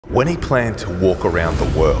when he planned to walk around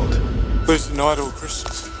the world. Please unite all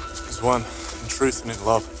Christians as one in truth and in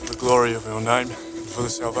love, for the glory of your name and for the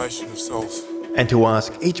salvation of souls. And to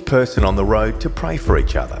ask each person on the road to pray for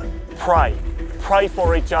each other. Pray. Pray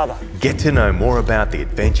for each other. Get to know more about the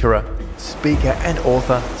adventurer, speaker and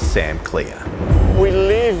author Sam Clear. We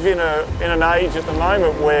live in an age at the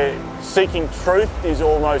moment where seeking truth is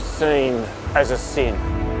almost seen as a sin.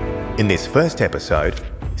 In this first episode,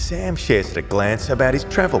 Sam shares at a glance about his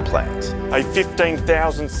travel plans. A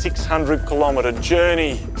 15,600 kilometre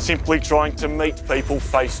journey simply trying to meet people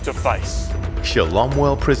face to face. Shalom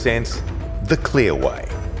World presents The Clear Way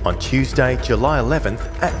on Tuesday, July 11th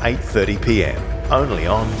at 8:30 p.m. only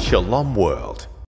on Shalom World.